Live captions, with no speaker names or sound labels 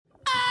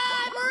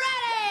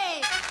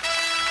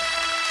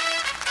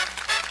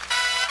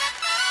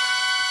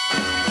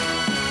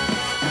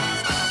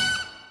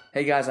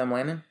Hey guys, I'm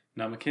Landon.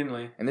 Now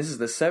McKinley. And this is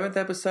the 7th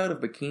episode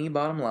of Bikini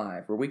Bottom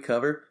Live, where we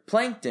cover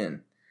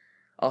Plankton,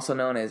 also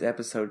known as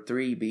Episode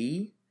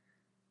 3B.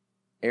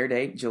 Air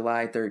date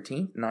July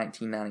 13th,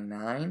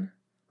 1999.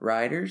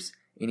 Writers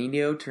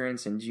Inigo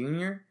Turinson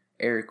Jr.,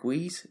 Eric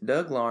Weiss,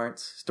 Doug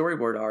Lawrence,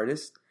 storyboard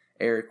artist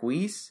Eric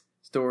Weiss,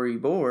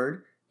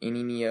 storyboard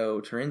Inigo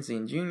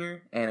Turinson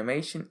Jr.,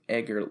 animation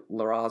Edgar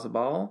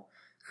Larrazabal,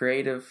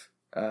 creative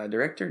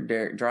director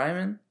Derek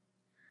Dryman.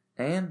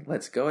 And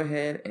let's go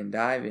ahead and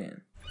dive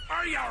in.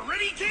 Are you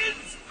ready,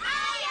 kids?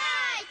 Aye,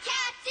 aye,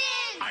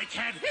 Captain! I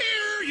can't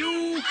hear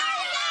you!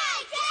 Aye,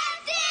 aye,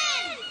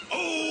 Captain!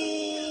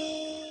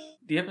 Oh!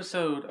 The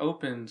episode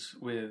opens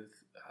with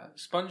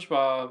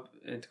SpongeBob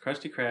and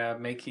Krusty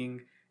Krab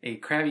making a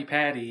Krabby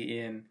Patty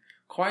in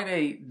quite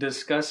a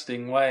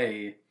disgusting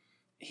way.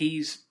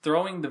 He's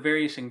throwing the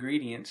various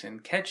ingredients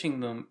and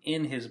catching them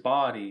in his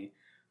body,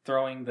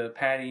 throwing the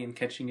patty and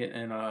catching it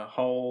in a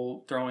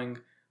hole, throwing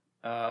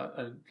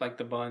like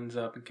the buns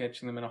up and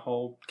catching them in a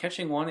hole,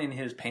 catching one in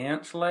his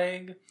pants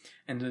leg,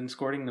 and then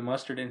squirting the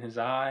mustard in his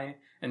eye,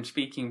 and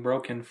speaking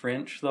broken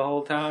French the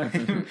whole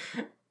time.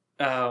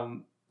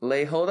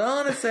 Hold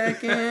on a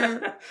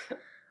second.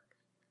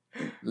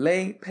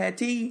 Les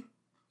Patty.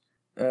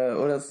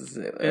 What else is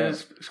it? And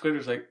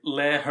Squidward's like,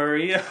 "Le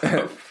hurry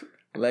up,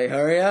 Les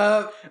hurry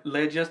up.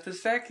 le just a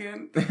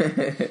second."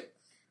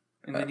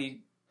 And then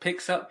he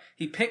picks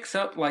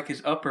up like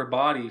his upper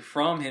body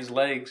from his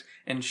legs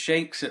and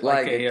shakes it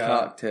like a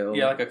cocktail.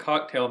 Yeah, like a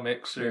cocktail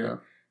mixer, Yeah. and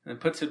then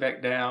puts it back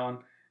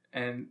down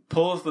and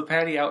pulls the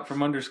patty out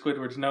from under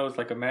Squidward's nose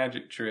like a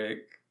magic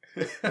trick.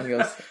 And he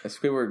goes,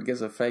 Squidward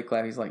gives a fake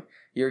laugh. He's like,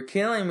 "You're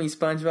killing me,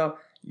 SpongeBob.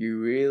 You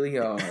really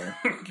are."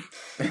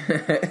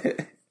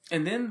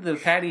 And then the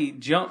patty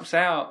jumps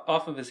out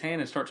off of his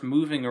hand and starts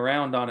moving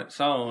around on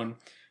its own.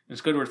 And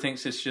Squidward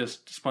thinks it's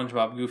just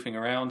SpongeBob goofing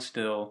around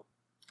still.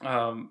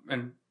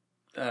 And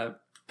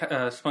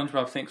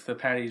SpongeBob thinks the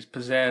patty's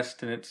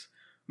possessed and it's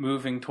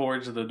moving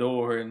towards the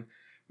door. And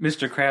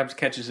Mr. Krabs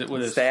catches it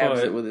with his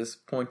stabs foot. it with his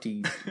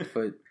pointy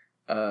foot.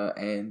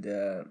 And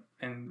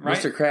And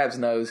Mr. Krabs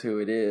knows who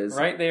it is.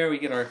 right there, we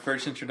get our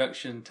first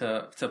introduction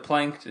to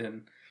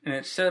Plankton. And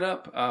it's set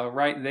up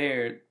right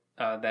there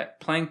that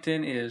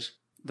Plankton is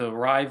the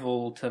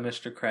rival to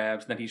Mr.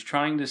 Krabs, that he's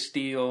trying to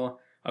steal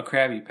a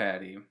Krabby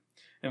Patty.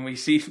 And we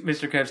see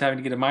Mr. Krabs having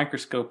to get a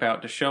microscope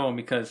out to show him,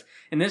 because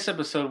in this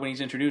episode when he's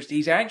introduced,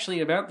 he's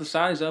actually about the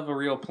size of a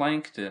real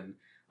plankton,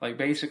 like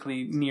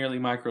basically nearly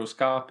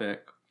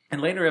microscopic. In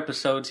later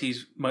episodes,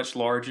 he's much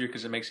larger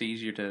because it makes it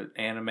easier to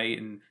animate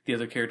and the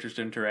other characters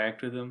to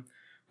interact with him.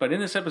 But in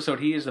this episode,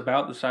 he is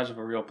about the size of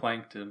a real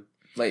plankton.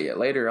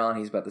 Later on,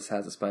 he's about the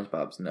size of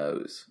SpongeBob's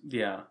nose.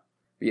 Yeah.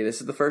 But yeah,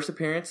 this is the first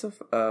appearance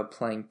of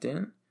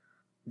Plankton.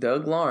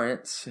 Doug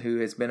Lawrence, who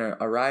has been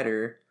a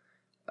writer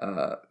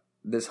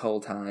this whole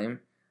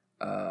time,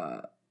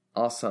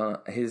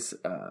 also his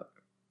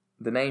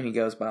the name he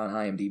goes by on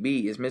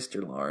IMDb is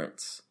Mr.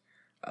 Lawrence.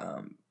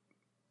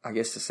 I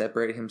guess to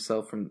separate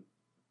himself from,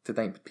 to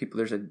think people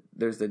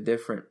there's a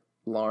different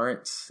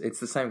Lawrence. It's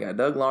the same guy.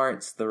 Doug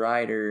Lawrence, the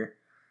writer,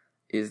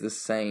 is the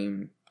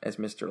same as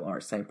Mr.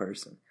 Lawrence, same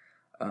person.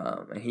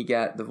 And he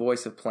got the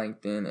voice of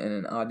Plankton in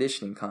an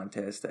auditioning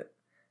contest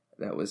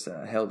that was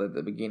held at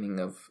the beginning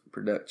of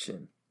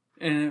production.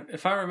 And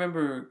if I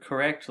remember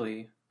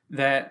correctly,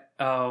 that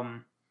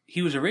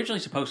he was originally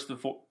supposed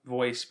to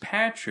voice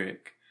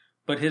Patrick,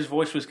 but his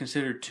voice was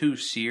considered too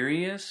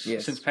serious.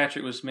 Yes. Since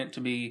Patrick was meant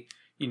to be,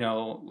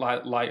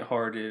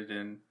 lighthearted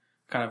and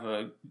kind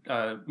of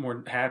a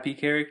more happy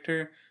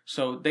character.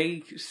 So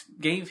they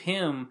gave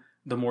him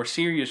the more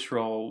serious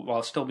role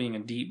while still being a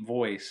deep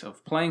voice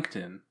of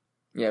Plankton.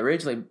 Yeah,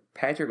 originally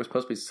Patrick was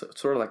supposed to be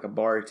sort of like a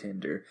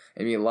bartender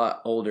and be a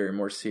lot older and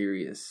more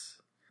serious.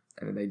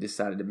 And then they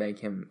decided to make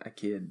him a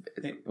kid.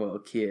 Well,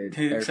 a kid.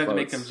 They decided to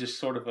make him just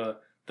sort of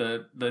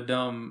the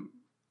dumb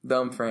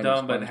friend,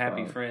 dumb but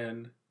happy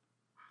friend.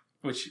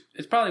 Which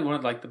is probably one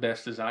of the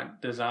best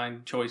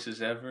design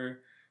choices ever.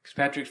 Because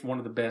Patrick's one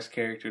of the best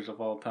characters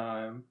of all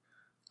time.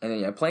 And then,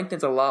 yeah,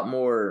 Plankton's a lot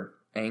more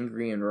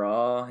angry and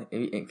raw.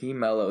 He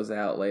mellows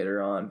out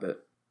later on.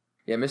 But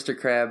yeah, Mr.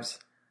 Krabs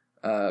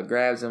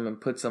grabs him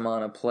and puts him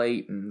on a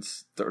plate and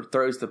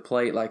throws the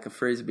plate like a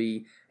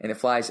frisbee, and it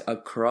flies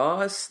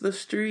across the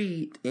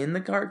street in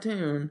the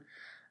cartoon.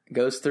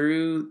 Goes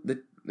through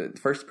the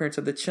first appearance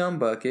of the Chum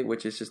Bucket,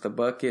 which is just a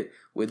bucket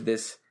with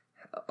this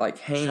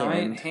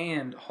giant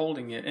hand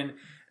holding it. And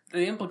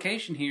the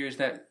implication here is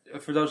that,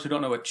 for those who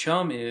don't know what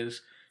chum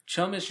is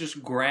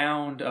just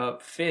ground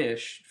up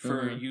fish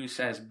for use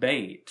as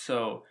bait.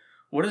 So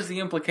what is the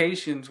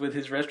implications with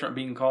his restaurant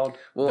being called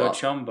the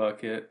Chum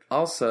Bucket?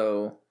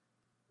 Also,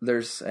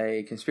 there's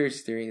a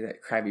conspiracy theory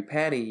that Krabby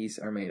Patties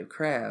are made of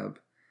crab,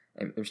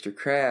 and Mr.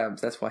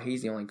 Krabs, that's why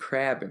he's the only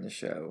crab in the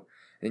show.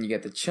 Then you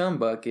got the Chum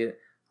Bucket.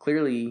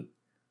 Clearly,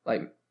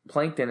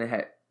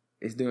 Plankton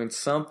is doing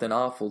something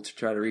awful to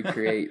try to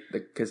recreate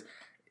because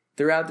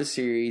throughout the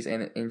series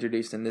and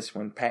introduced in this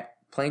one,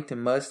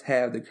 Plankton must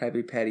have the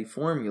Krabby Patty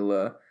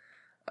formula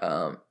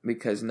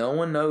because no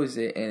one knows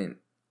it, and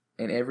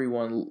and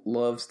everyone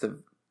loves to.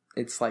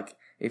 It's like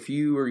if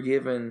you were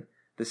given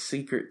the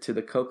secret to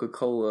the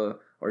Coca-Cola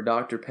or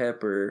Dr.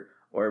 Pepper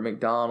or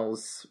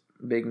McDonald's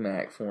Big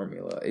Mac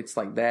formula. It's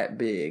like that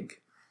big.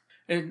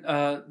 And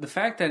the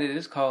fact that it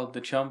is called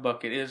the Chum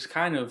Bucket is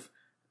kind of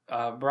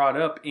brought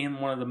up in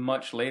one of the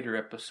much later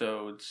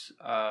episodes.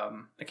 I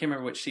can't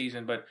remember which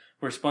season, but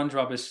where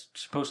SpongeBob is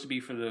supposed to be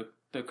for the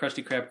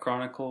Krusty Krab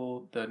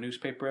Chronicle, the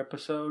newspaper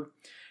episode.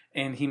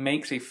 And he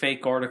makes a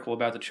fake article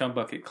about the Chum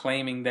Bucket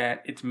claiming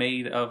that it's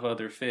made of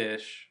other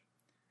fish.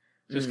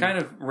 So it's kind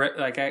of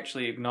like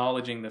actually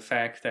acknowledging the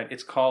fact that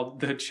it's called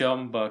the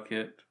Chum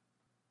Bucket.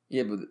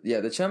 Yeah, but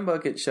the Chum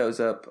Bucket shows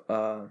up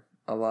a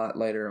lot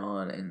later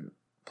on, and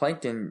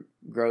Plankton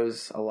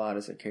grows a lot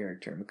as a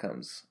character and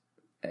becomes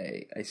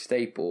a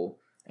staple.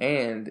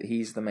 And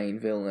he's the main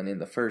villain in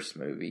the first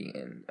movie,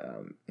 and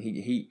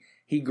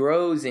he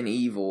grows in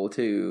evil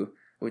too,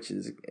 which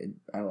is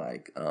I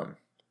like.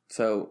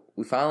 So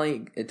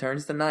it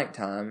turns to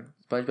nighttime.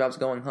 SpongeBob's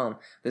going home.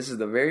 This is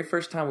the very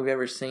first time we've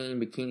ever seen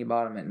Bikini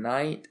Bottom at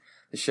night.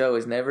 The show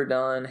has never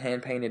done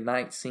hand-painted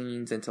night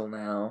scenes until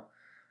now.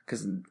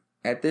 Because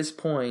at this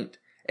point,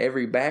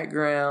 every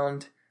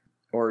background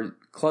or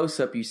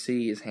close-up you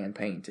see is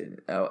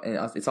hand-painted. Oh, and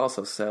it's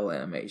also cell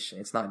animation.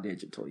 It's not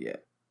digital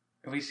yet.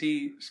 And we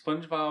see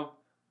SpongeBob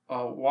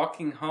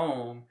walking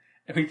home,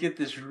 and we get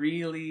this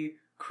really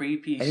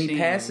creepy scene. And he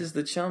passes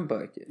the Chum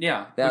Bucket.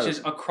 Yeah, which is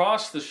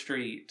across the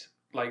street.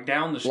 Like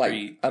down the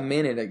street. Like a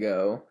minute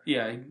ago.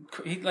 Yeah,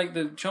 he like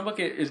the Chum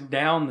Bucket is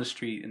down the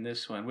street in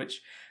this one,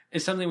 which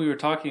is something we were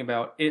talking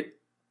about.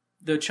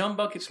 The Chum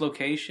Bucket's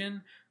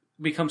location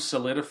becomes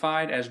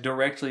solidified as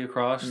directly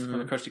across from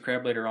the Krusty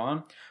Krab later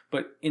on.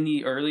 But in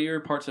the earlier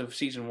parts of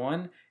season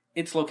 1,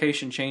 its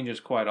location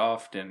changes quite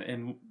often.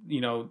 And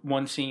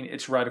one scene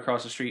it's right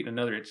across the street, and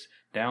another it's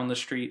down the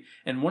street.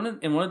 And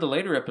in one of the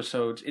later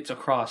episodes, it's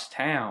across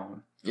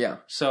town. Yeah.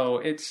 So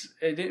it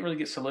didn't really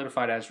get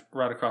solidified as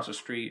right across the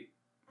street.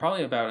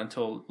 Probably about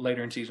until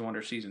later in season 1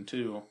 or season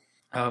 2.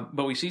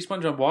 But we see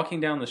SpongeBob walking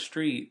down the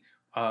street,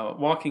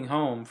 walking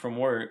home from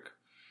work,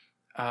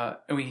 and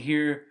we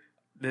hear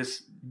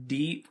this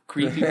deep,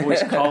 creepy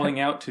voice calling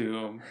out to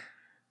him.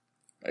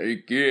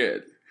 Hey,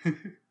 kid.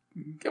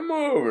 Come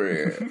over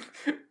here.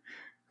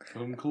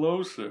 Come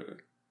closer.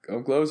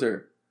 Come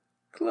closer.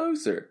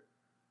 Closer.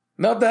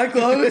 Not that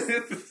close.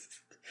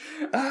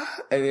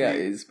 And yeah,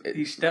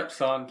 he steps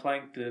on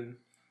Plankton.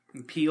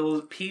 And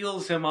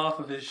peels him off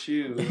of his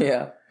shoe.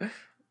 Yeah,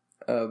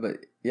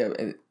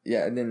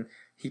 and then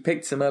he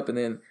picks him up, and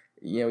then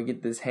we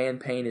get this hand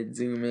painted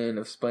zoom in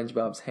of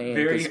SpongeBob's hand.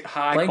 Very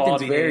high Plankton's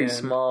quality. Very hand.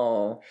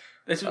 Small,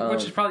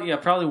 which is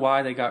probably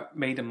why they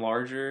made him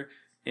larger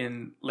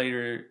in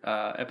later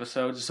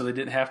episodes, so they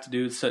didn't have to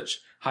do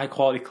such high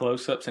quality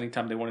close ups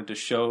anytime they wanted to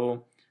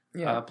show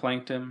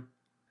Plankton.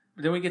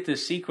 But then we get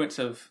this sequence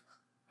of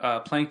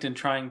Plankton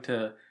trying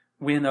to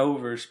win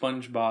over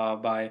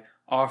SpongeBob by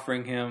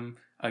offering him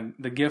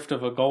the gift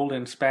of a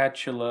golden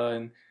spatula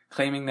and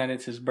claiming that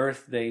it's his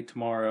birthday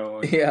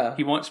tomorrow. Yeah.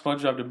 He wants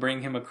SpongeBob to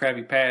bring him a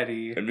Krabby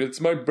Patty. And it's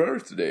my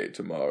birthday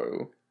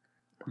tomorrow.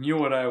 You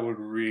know what I would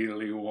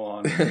really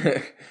want?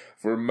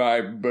 For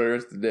my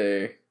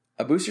birthday.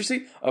 A Booster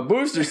Seat? A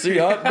Booster Seat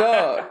hot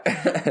dog.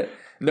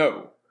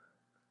 No.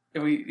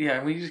 And we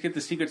just get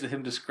the secrets of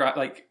him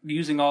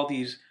using all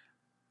these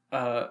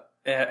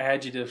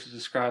adjectives to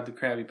describe the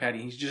Krabby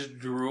Patty. He's just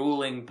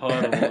drooling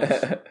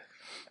puddles.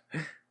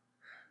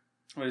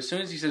 But as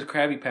soon as he says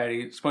Krabby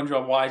Patty,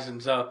 SpongeBob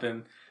wisens up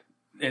and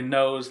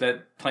knows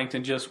that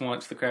Plankton just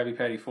wants the Krabby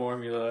Patty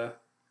formula.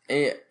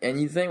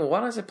 And you think, well, why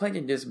doesn't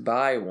Plankton just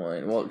buy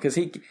one? Well, because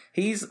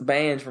he's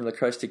banned from the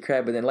Krusty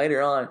Krab, but then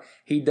later on,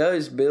 he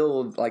does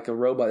build like a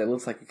robot that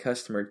looks like a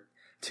customer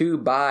to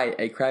buy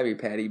a Krabby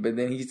Patty, but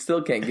then he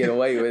still can't get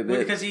away with it.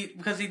 Because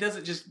he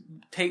doesn't just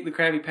take the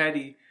Krabby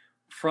Patty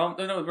from...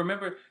 No,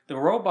 remember, the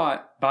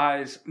robot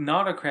buys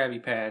not a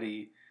Krabby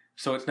Patty...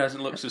 So it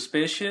doesn't look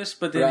suspicious,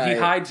 but then he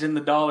hides in the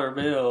dollar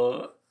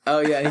bill. Oh,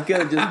 yeah, he could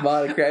have just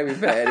bought a Krabby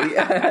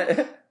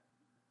Patty.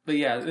 But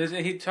yeah,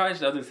 he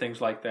tries other things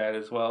like that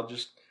as well.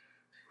 Just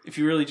if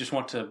you really just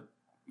want to,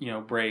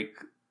 break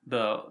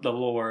the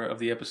lore of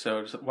the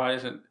episodes, why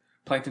doesn't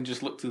Plankton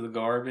just look through the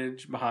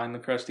garbage behind the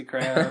Krusty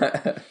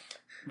Krab?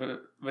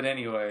 but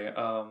anyway,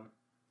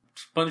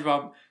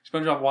 SpongeBob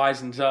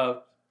wisens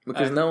up.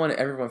 Because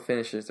everyone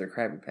finishes their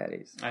Krabby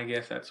Patties. I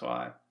guess that's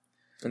why.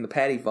 And the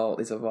Patty Vault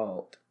is a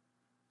vault.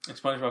 And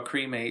SpongeBob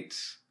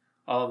cremates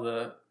all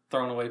the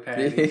thrown away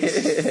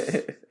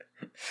patties.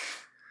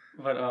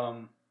 But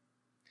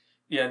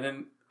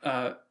then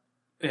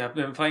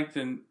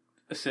Plankton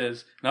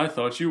says, "And I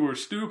thought you were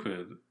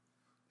stupid."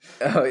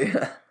 Oh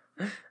yeah.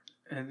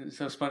 And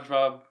so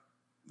SpongeBob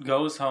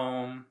goes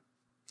home,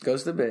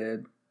 goes to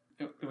bed.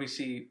 We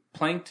see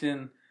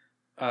Plankton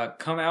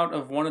come out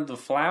of one of the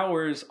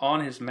flowers on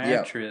his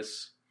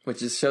mattress, which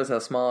just shows how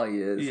small he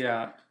is.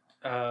 Yeah.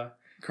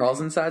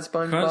 Crawls inside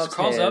SpongeBob's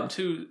crawls head. up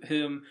to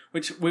him,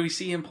 which we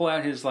see him pull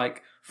out his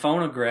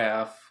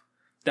phonograph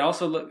They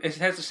also look. It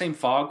has the same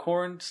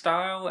foghorn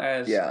style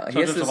as He has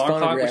Children's this Alarm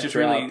Clock, which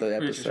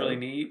phonograph is really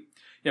neat.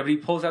 Yeah, but he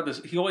pulls out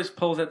this. He always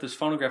pulls out this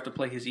phonograph to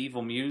play his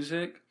evil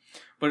music.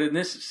 But in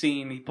this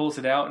scene, he pulls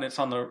it out and it's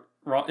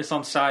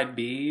on side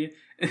B,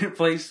 and it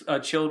plays a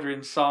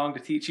children's song to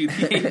teach you the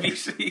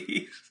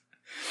ABCs.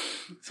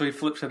 So he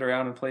flips it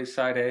around and plays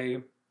side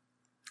A.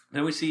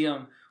 Then we see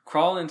him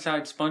crawl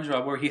inside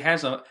SpongeBob, where he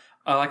has a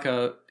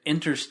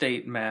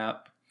interstate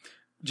map,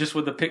 just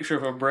with a picture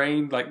of a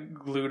brain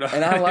glued on.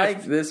 And I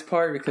like this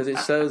part because it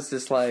shows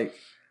this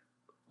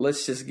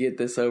let's just get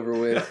this over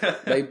with.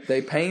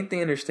 They paint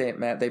the interstate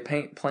map. They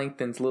paint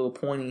Plankton's little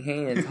pointy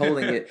hands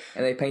holding it,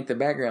 and they paint the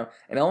background.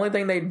 And the only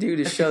thing they do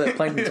to show that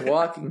Plankton's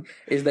walking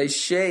is they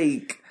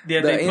shake the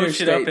they push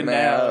it up interstate and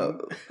map.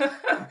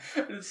 down.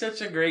 It's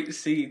such a great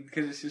scene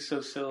because it's just so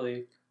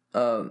silly.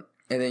 And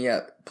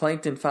then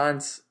Plankton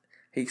finds.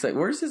 He's like,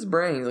 "Where's his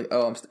brain?" He's like,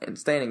 "Oh, I'm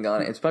standing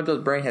on it." And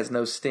SpongeBob's brain has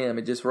no stem;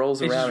 it just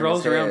rolls around. It just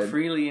rolls in his around head.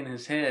 freely in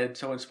his head.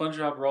 So when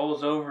SpongeBob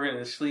rolls over in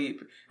his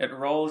sleep, it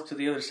rolls to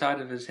the other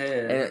side of his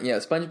head. And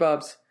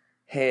SpongeBob's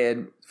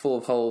head full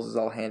of holes is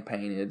all hand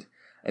painted,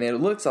 and it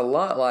looks a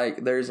lot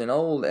like there's an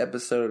old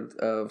episode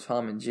of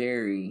Tom and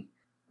Jerry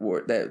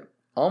that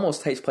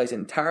almost takes place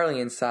entirely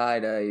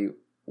inside a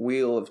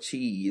wheel of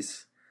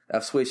cheese,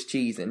 of Swiss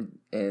cheese, and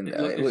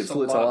it looks a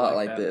lot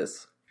like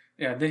this.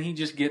 Yeah, then he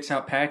just gets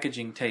out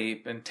packaging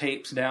tape and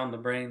tapes down the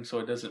brain so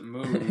it doesn't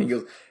move. He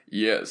goes,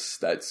 "Yes,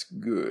 that's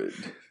good."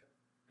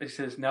 He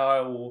says, "Now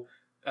I will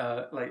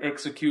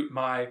execute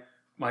my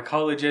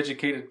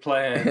college-educated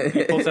plan."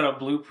 He pulls out a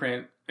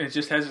blueprint. And it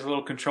just has his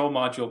little control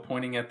module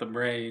pointing at the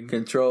brain.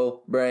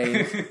 Control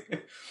brain.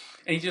 And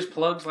he just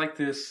plugs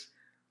this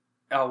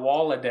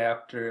wall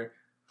adapter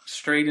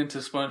straight into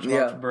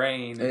SpongeBob's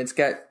brain. And it's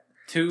got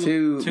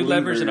two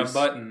levers and a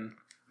button.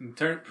 And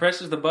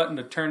presses the button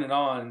to turn it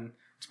on.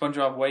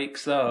 SpongeBob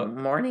wakes up.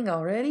 Morning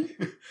already?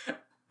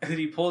 And then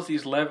he pulls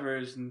these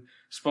levers, and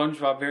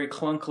SpongeBob very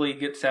clunkily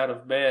gets out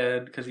of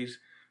bed because he's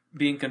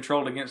being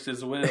controlled against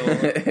his will.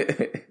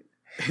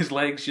 His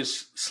legs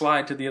just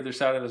slide to the other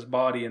side of his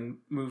body and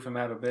move him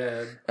out of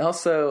bed.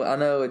 Also, I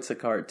know it's a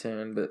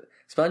cartoon, but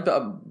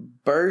SpongeBob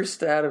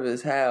burst out of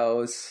his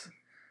house.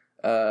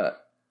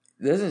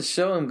 Doesn't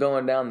show him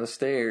going down the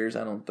stairs,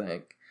 I don't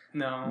think.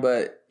 No.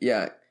 But,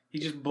 yeah. He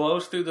just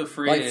blows through the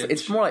fridge.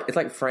 It's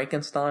like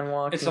Frankenstein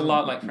walking. It's a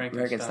lot like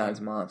Frankenstein's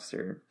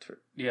monster.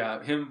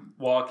 Yeah, him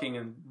walking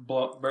and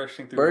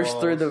bursting through Burst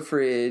walls. through the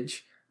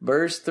fridge,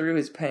 burst through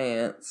his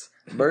pants,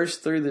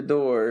 burst through the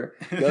door,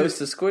 goes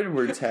to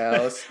Squidward's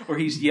house, where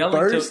he's yelling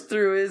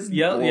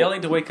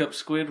yelling to wake up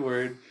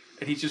Squidward,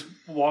 and he's just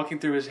walking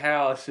through his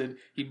house, and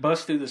he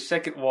busts through the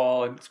second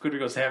wall, and Squidward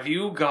goes, "Have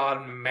you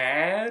gone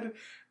mad?"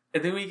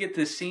 And then we get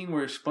this scene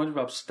where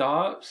SpongeBob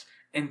stops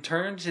and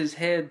turns his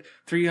head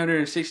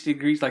 360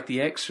 degrees like The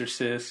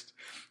Exorcist.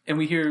 And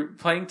we hear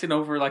Plankton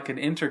over an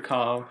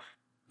intercom.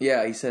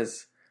 Yeah, he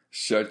says,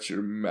 "Shut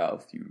your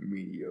mouth, you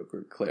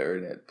mediocre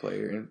clarinet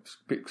player." And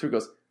Squidward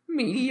goes,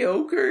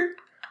 "Mediocre?"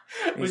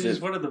 Which is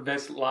one of the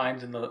best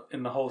lines in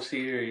the whole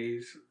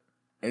series.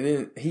 And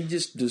then he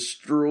just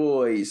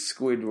destroys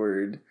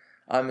Squidward.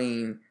 I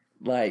mean,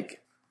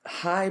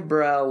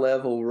 highbrow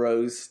level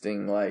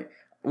roasting. I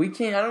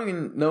don't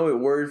even know it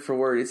word for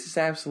word. It's just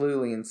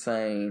absolutely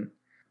insane.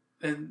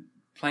 And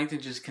Plankton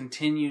just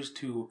continues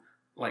to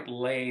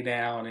lay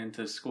down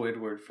into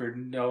Squidward for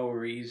no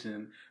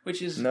reason,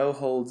 which is no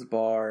holds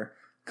bar,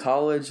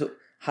 college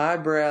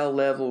highbrow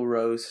level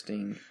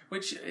roasting.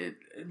 Which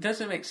it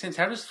doesn't make sense.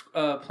 How does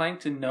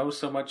Plankton know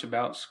so much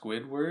about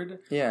Squidward?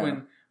 Yeah.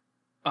 When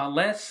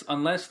unless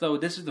though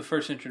this is the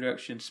first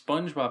introduction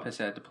SpongeBob has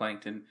had to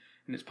Plankton,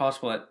 and it's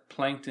possible that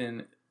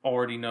Plankton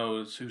already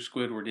knows who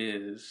Squidward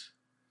is.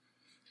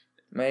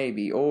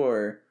 Maybe,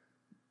 or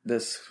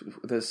this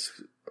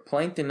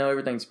Plankton know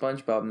everything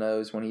SpongeBob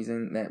knows when he's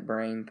in that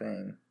brain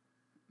thing.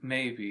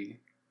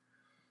 Maybe.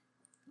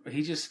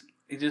 He just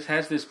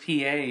has this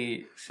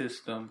PA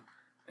system,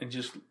 and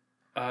just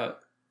I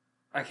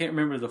can't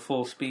remember the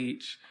full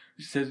speech.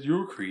 He says,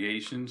 "Your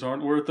creations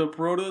aren't worth a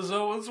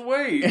protozoa's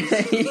weight."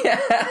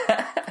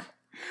 Yeah.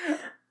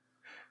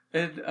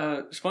 And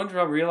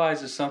SpongeBob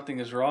realizes something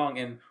is wrong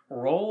and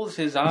rolls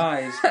his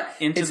eyes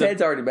into his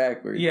head's already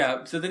backwards.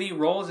 Yeah, so then he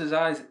rolls his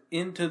eyes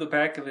into the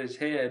back of his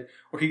head,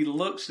 where he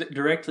looks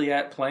directly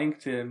at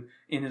Plankton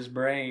in his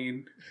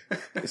brain.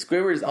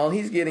 Squidward's all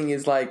he's getting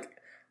is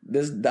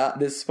this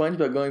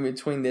SpongeBob going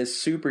between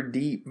this super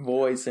deep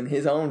voice and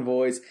his own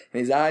voice, and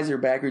his eyes are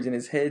backwards and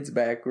his head's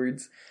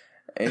backwards,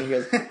 and he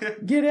goes,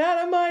 "Get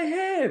out of my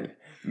head!"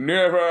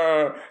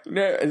 Never.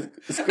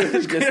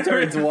 Squidward just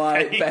turns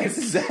white,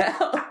 passes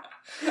out.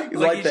 He's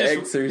like the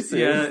Exorcist.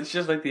 Yeah, it's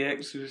just like the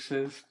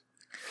Exorcist.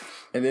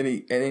 And then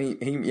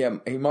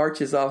he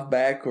marches off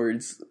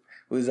backwards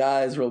with his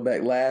eyes rolled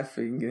back,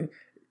 laughing.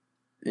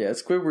 Yeah,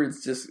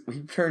 Squidward's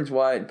he turns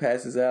white and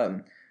passes out,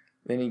 and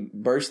then he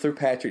bursts through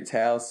Patrick's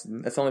house.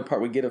 And that's the only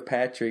part we get of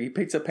Patrick. He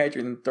picks up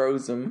Patrick and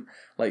throws him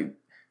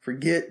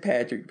forget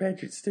Patrick.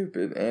 Patrick's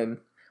stupid, and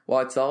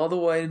walks all the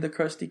way to the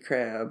Krusty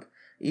Krab.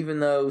 even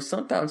though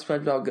sometimes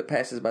SpongeBob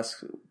passes by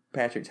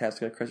Patrick's house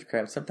to go to Krusty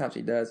Krab. Sometimes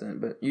he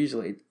doesn't, but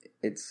usually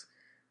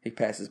he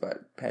passes by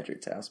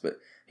Patrick's house. But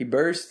he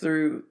bursts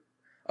through.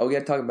 Oh, we got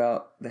to talk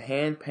about the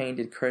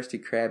hand-painted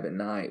Krusty Krab at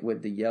night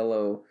with the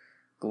yellow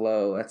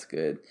glow. That's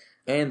good.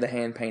 And the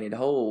hand-painted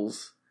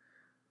holes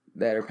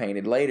that are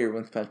painted later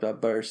when SpongeBob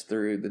bursts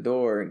through the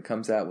door and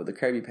comes out with a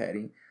Krabby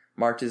Patty.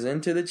 Marches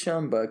into the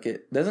chum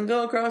bucket. Doesn't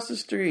go across the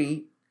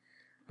street,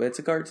 but it's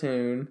a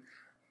cartoon.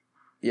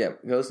 Yeah,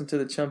 goes into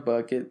the chum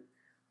bucket,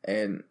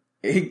 and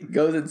he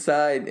goes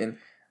inside, and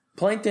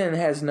Plankton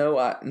has no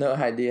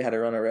idea how to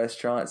run a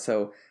restaurant,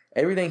 so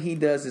everything he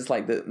does is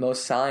like the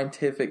most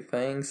scientific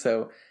thing.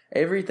 So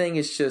everything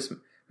is just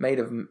made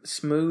of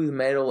smooth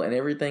metal, and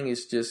everything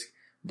is just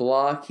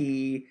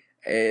blocky,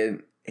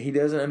 and he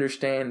doesn't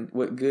understand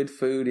what good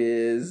food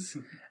is.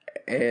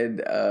 And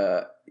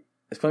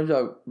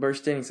SpongeBob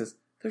bursts in. He says,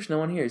 "There's no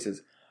one here." He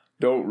says,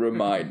 "Don't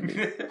remind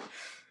me."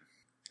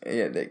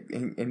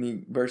 And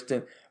he bursts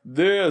in.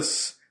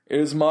 "This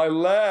is my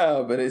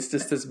lab," and it's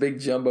just this big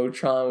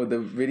jumbotron with a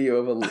video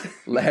of a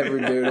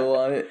labradoodle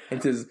on it.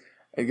 And says,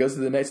 it goes to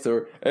the next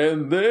door,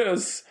 "And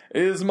this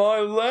is my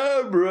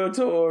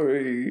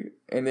laboratory."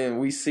 And then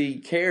we see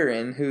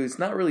Karen, who's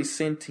not really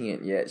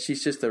sentient yet.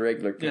 She's just a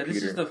regular computer. Yeah,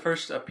 this is the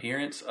first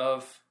appearance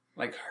of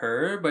like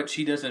her, but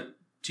she doesn't.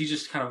 She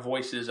just kind of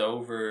voices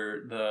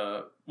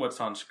over what's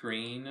on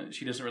screen.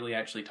 She doesn't really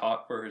actually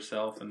talk for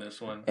herself in this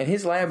one. And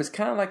his lab is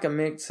kind of like a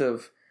mix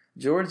of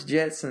George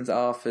Jetson's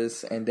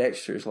office and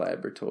Dexter's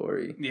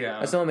laboratory. Yeah,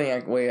 that's the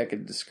only way I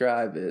could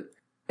describe it.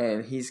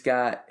 And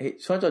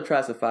SpongeBob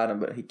tries to fight him,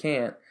 but he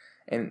can't.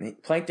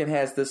 And Plankton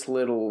has this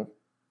little,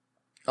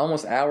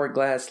 almost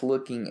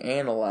hourglass-looking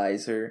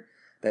analyzer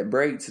that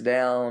breaks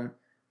down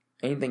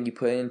anything you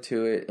put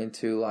into it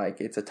into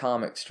like its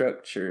atomic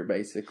structure,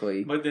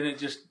 basically. But then it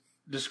just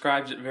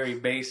describes it very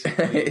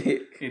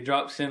basically. It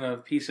drops in a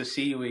piece of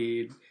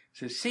seaweed. It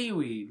says,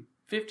 "Seaweed,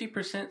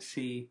 50%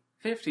 sea,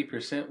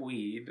 50%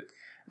 weed."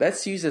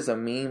 That's used as a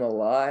meme a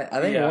lot. I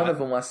think one of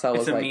them I saw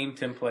was like...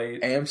 It's a meme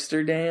template.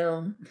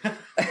 Amsterdam.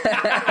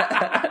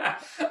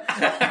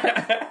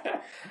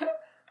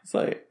 It's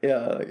like,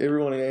 yeah,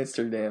 everyone in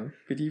Amsterdam.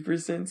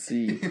 50%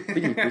 sea,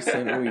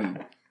 50%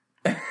 weed.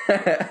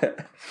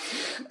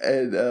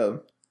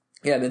 And,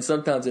 then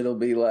sometimes it'll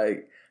be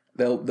like,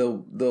 they'll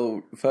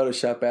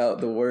Photoshop out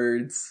the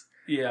words.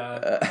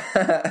 Yeah.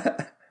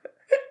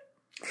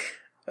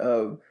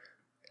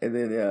 And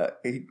then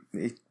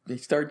he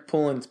starts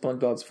pulling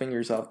SpongeBob's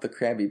fingers off the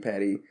Krabby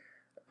Patty.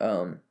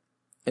 And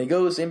it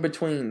goes in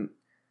between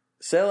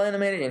cell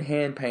animated and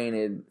hand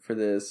painted for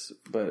this,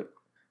 but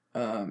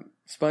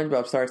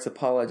SpongeBob starts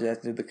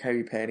apologizing to the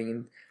Krabby Patty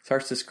and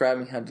starts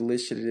describing how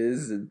delicious it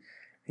is, and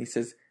he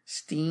says,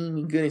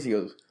 "Steamy goodness." He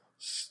goes,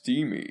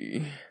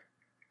 "Steamy."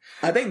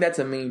 I think that's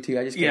a meme too.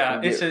 I just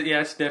can't forget.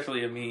 It's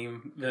definitely a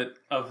meme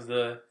of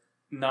the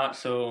not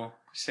so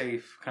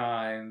safe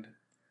kind.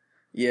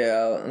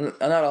 Yeah,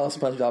 not all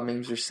SpongeBob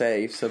memes are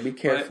safe, so be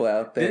careful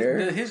out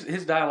there.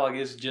 His dialogue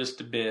is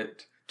just a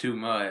bit too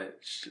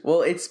much.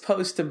 Well, it's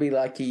supposed to be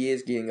like he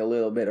is getting a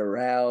little bit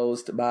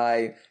aroused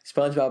by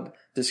SpongeBob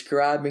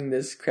describing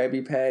this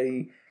Krabby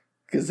Patty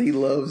because he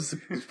loves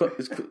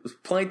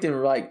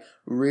Plankton. Like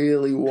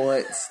really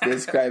wants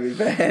this Krabby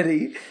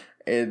Patty,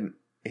 and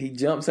he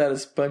jumps out of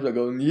SpongeBob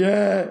going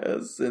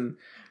yes, and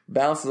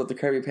bounces off the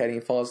Krabby Patty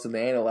and falls to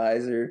the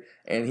analyzer,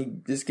 and he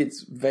just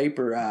gets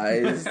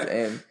vaporized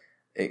and.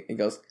 It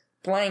goes,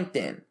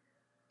 "Plankton,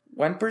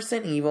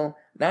 1% evil,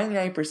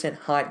 99%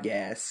 hot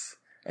gas."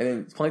 And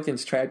then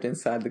Plankton's trapped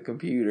inside the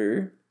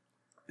computer.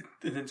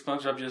 And then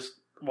SpongeBob just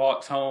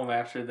walks home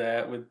after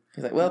that.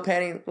 He's like, "Well,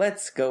 Patty,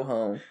 let's go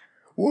home."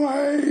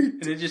 Wait!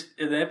 And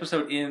the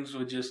episode ends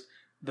with just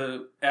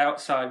the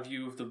outside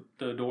view of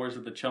the doors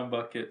of the chum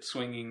bucket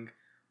swinging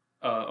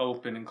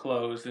open and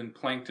closed, and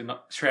Plankton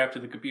trapped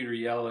in the computer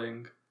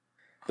yelling.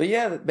 But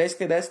yeah,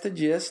 basically that's the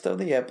gist of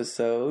the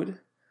episode.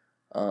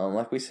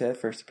 Like we said,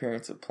 first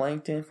appearance of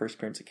Plankton, first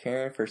appearance of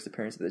Karen, first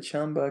appearance of the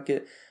chum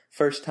bucket,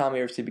 first time we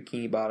ever see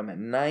Bikini Bottom at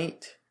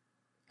night,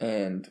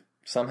 and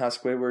somehow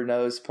Squidward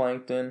knows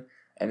Plankton,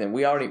 and then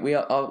we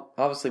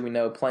obviously we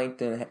know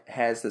Plankton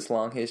has this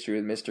long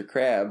history with Mr.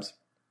 Krabs,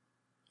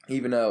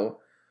 even though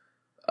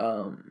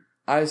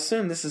I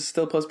assume this is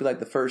still supposed to be like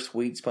the first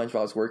week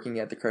SpongeBob's working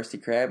at the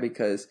Krusty Krab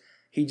because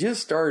he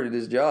just started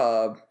his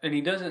job, and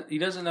he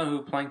doesn't know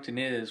who Plankton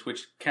is,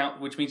 which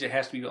means it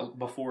has to be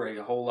before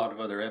a whole lot of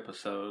other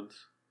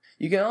episodes.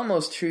 You can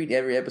almost treat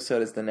every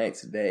episode as the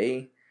next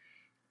day.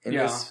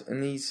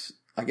 In these,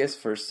 I guess,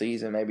 first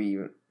season, maybe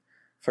even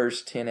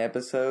first 10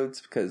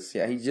 episodes, because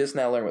he just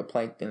now learned what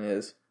Plankton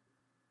is.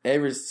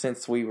 Ever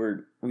since we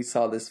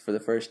saw this for the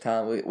first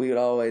time, we would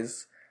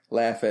always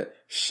laugh at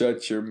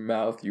 "Shut your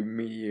mouth, you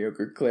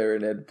mediocre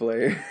clarinet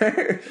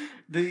player."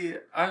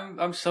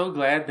 I'm so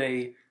glad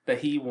that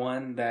he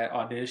won that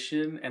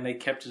audition and they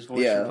kept his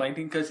voice from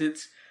Plankton because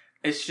it's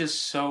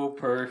just so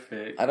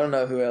perfect. I don't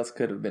know who else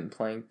could have been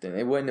Plankton.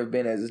 It wouldn't have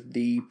been as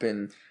deep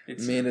and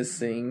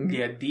menacing.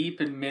 Yeah, deep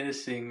and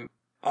menacing.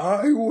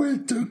 "I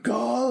went to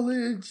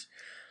college."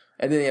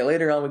 And then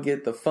later on we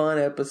get the fun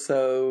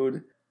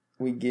episode.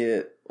 We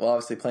get, well,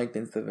 obviously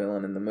Plankton's the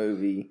villain in the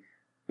movie.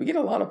 We get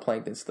a lot of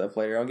Plankton stuff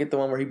later on. Get the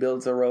one where he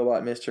builds a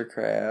robot, Mr.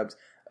 Krabs,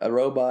 a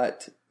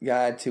robot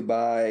guy to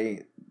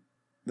buy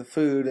the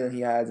food, and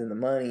he hides in the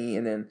money,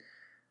 and then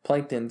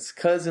Plankton's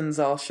cousins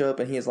all show up,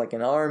 and he has like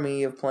an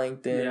army of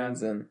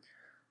Planktons, and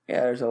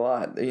yeah, there's a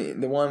lot.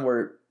 The one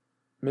where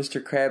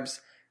Mr. Krabs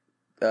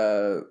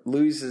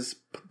loses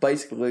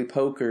basically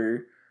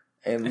poker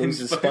and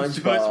loses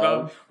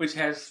SpongeBob,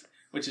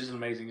 which is an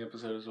amazing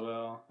episode as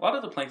well. A lot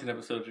of the Plankton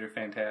episodes are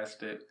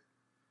fantastic.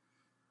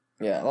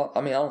 Yeah,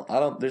 I mean, I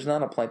don't. There's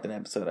not a Plankton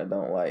episode I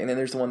don't like, and then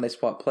there's the one they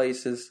swap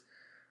places,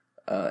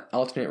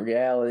 alternate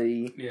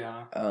reality.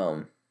 Yeah.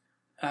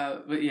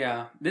 But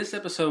yeah, this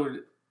episode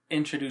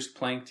introduced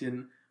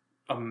Plankton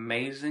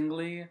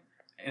amazingly,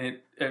 and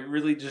it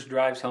really just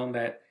drives home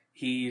that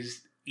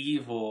he's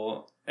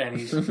evil and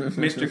he's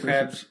Mr.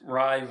 Krabs'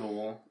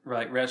 rival,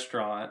 like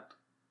restaurant.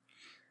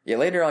 Yeah,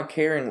 later on,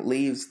 Karen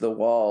leaves the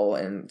wall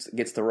and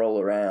gets to roll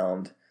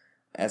around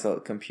as a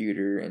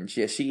computer, and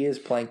she is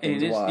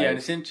Plankton's wife. Yeah,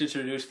 it's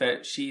introduced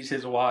that she's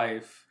his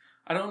wife.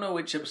 I don't know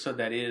which episode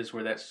that is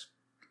where that's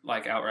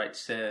like outright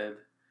said,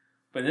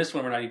 but in this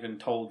one we're not even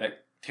told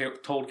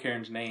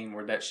Karen's name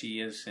or that she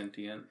is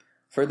sentient.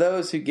 For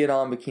those who get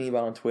on Bikini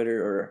Bottom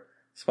Twitter or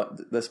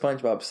the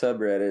SpongeBob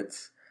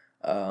subreddits,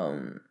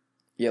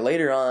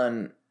 later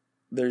on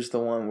there's the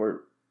one where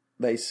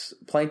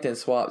Plankton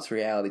swaps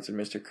realities with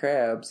Mr.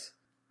 Krabs,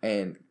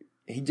 and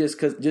he just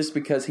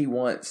because he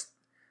wants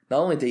not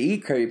only to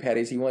eat Krabby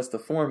Patties, he wants the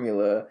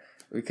formula,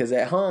 because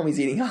at home he's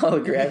eating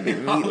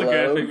holographic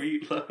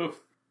meatloaf.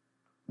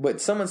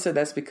 But someone said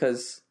that's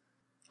because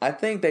I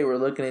think they were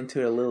looking into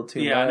it a little too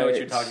much. Yeah, I know what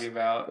you're talking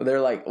about. They're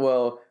like,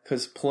 well,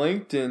 because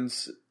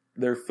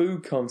their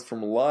food comes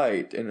from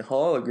light, and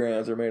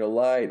holograms are made of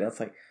light. And it's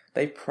like,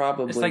 they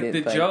probably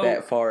didn't think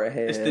that far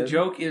ahead. The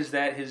joke is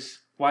that his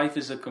wife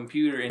is a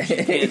computer and she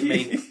can't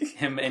make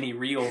him any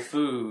real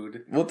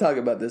food. We'll talk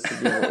about this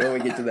again when we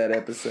get to that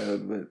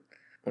episode, but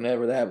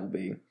whenever that will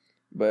be.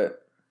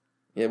 But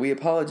yeah, we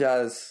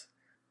apologize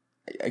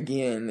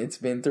again. It's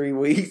been 3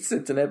 weeks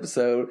since an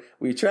episode.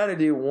 We try to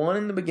do one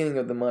in the beginning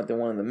of the month and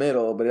one in the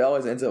middle, but it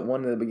always ends up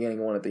one in the beginning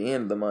and one at the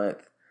end of the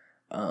month.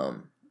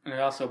 And I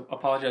also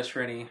apologize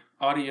for any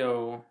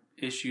audio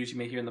issues you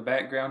may hear in the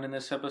background in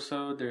this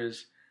episode.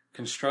 There's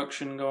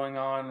construction going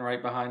on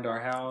right behind our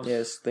house.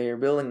 Yes, they are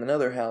building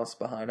another house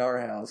behind our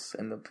house,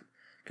 and the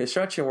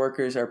construction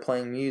workers are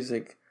playing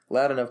music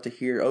loud enough to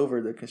hear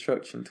over the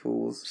construction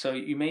tools. So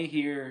you may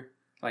hear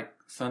like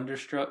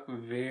thunderstruck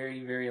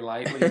very, very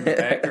lightly in the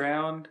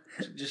background.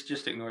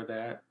 Just ignore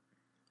that.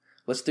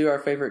 Let's do our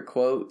favorite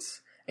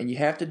quotes, and you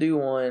have to do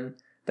one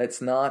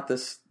that's not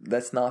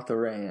the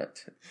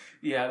rant.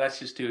 Yeah, that's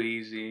just too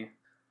easy.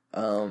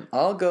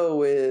 I'll go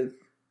with.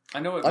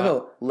 I'll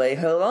go.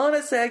 Hold on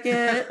a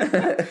second.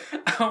 I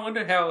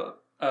wonder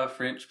how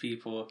French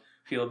people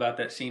feel about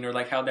that scene, or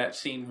like how that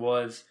scene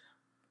was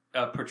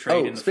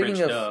portrayed in the French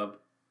dub.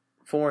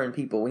 Foreign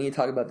people, we need to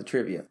talk about the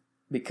trivia,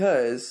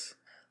 because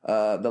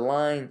the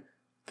line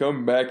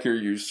 "Come back here,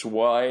 you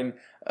swine"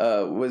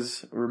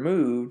 was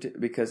removed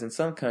because in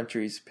some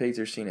countries pigs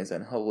are seen as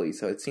unholy,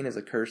 so it's seen as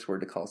a curse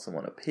word to call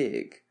someone a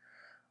pig.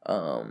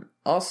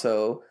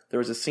 Also, there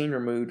was a scene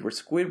removed where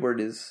Squidward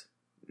is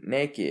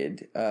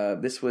naked.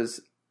 This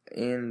was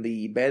in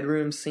the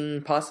bedroom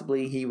scene.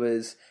 Possibly he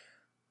was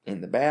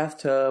in the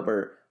bathtub,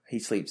 or he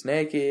sleeps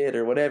naked,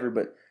 or whatever.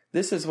 But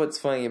this is what's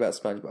funny about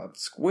SpongeBob.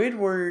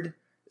 Squidward's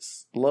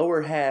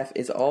lower half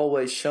is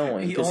always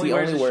showing because he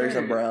only wears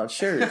a brown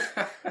shirt.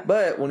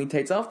 But when he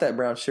takes off that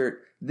brown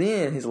shirt,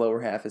 then his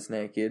lower half is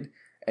naked,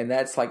 and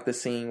that's like the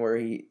scene where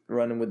he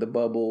running with the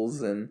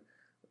bubbles, and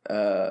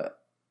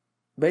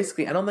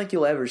basically, I don't think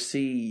you'll ever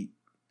see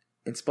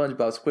in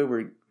SpongeBob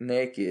Squidward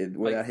naked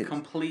without his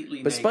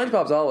completely. But naked.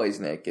 SpongeBob's always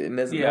naked, and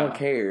no one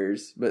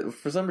cares. But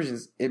for some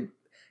reason,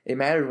 it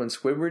matters when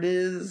Squidward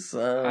is.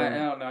 I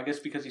don't know. I guess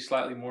because he's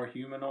slightly more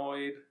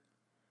humanoid.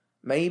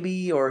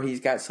 Maybe, or he's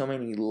got so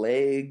many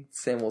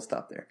legs, and we'll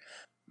stop there.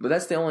 But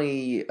that's the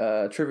only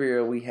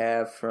trivia we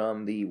have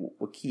from the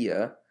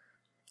Wikia.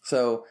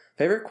 So,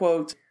 favorite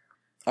quote.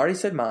 I already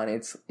said mine.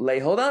 It's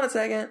hold on a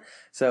second.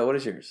 So, what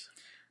is yours?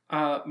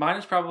 Mine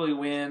is probably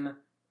when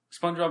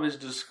SpongeBob is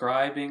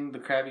describing the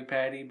Krabby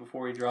Patty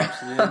before he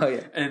drops it in. Oh,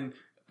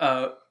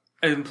 yeah.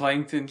 And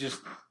Plankton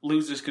just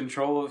loses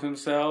control of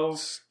himself.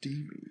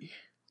 Stevie.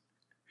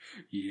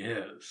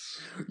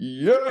 Yes.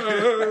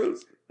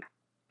 Yes!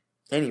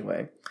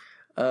 Anyway,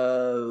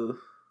 I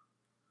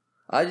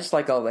just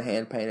like all the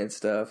hand-painted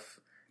stuff.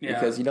 Yeah.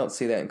 Because you don't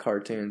see that in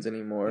cartoons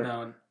anymore.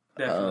 No,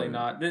 definitely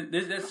not.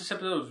 This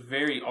episode was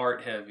very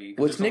art-heavy.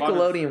 Which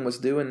Nickelodeon was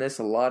doing this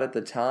a lot at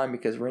the time,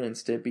 because Ren and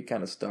Stimpy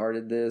kind of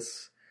started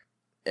this.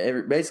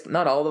 Basically,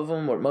 not all of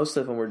them, but most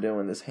of them were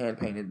doing this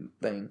hand-painted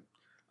thing.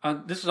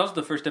 This is also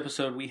the first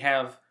episode we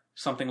have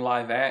something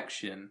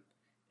live-action.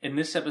 In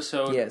this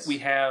episode, yes. We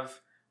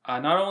have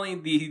not only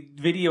the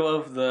video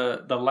of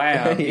the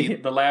lab,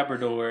 the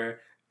Labrador,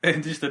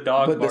 and just the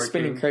dog but barking. the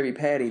spinning Krabby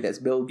Patty that's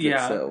built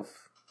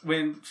itself.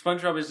 when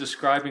SpongeBob is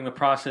describing the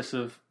process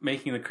of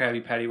making the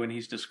Krabby Patty, when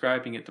he's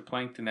describing it to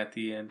Plankton at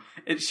the end,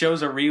 it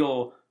shows a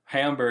real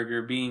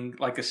hamburger being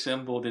like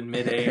assembled in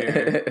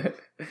midair.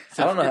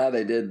 I don't know how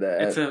they did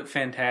that. It's a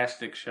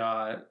fantastic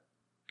shot.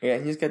 Yeah,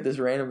 he just got this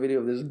random video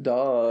of this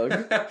dog.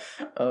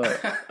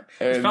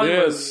 And probably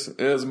this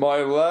is my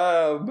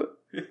lab.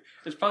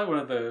 It's probably one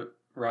of the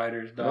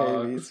writer's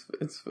dogs.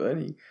 Maybe it's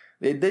funny.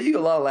 They do a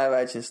lot of live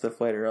action stuff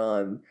later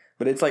on,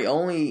 but it's like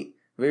only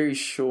very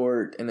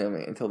short, and then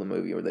until the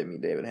movie where they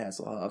meet David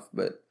Hasselhoff.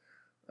 But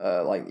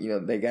like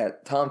they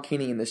got Tom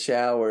Kenny in the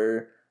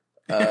shower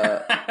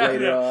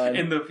later on.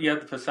 In the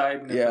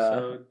Poseidon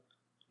episode.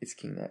 It's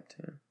King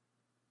Neptune.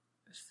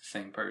 It's the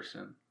same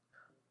person.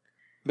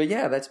 But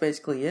yeah, that's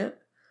basically it.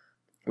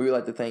 We would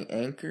like to thank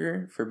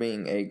Anchor for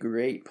being a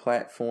great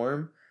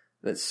platform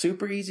that's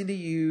super easy to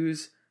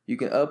use. You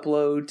can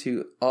upload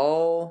to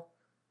all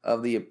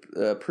of the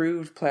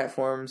approved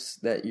platforms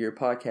that your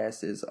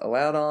podcast is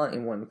allowed on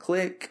in one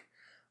click.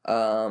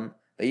 They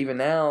even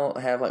now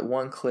have like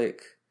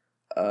one-click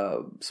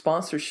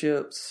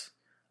sponsorships.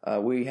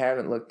 We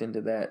haven't looked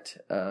into that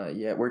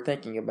yet. We're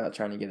thinking about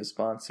trying to get a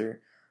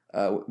sponsor.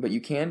 But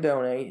you can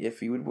donate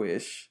if you would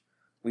wish.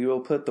 We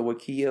will put the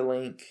Wikia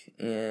link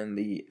in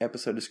the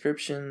episode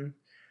description.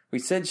 We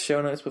said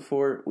show notes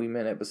before. We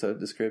meant episode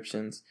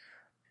descriptions.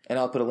 And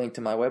I'll put a link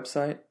to my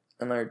website,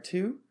 Unlearned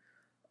 2.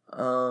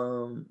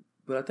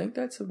 But I think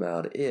that's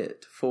about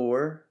it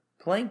for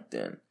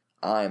Plankton.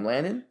 I'm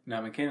Landon.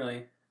 Now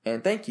McKinley.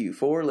 And thank you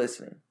for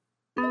listening.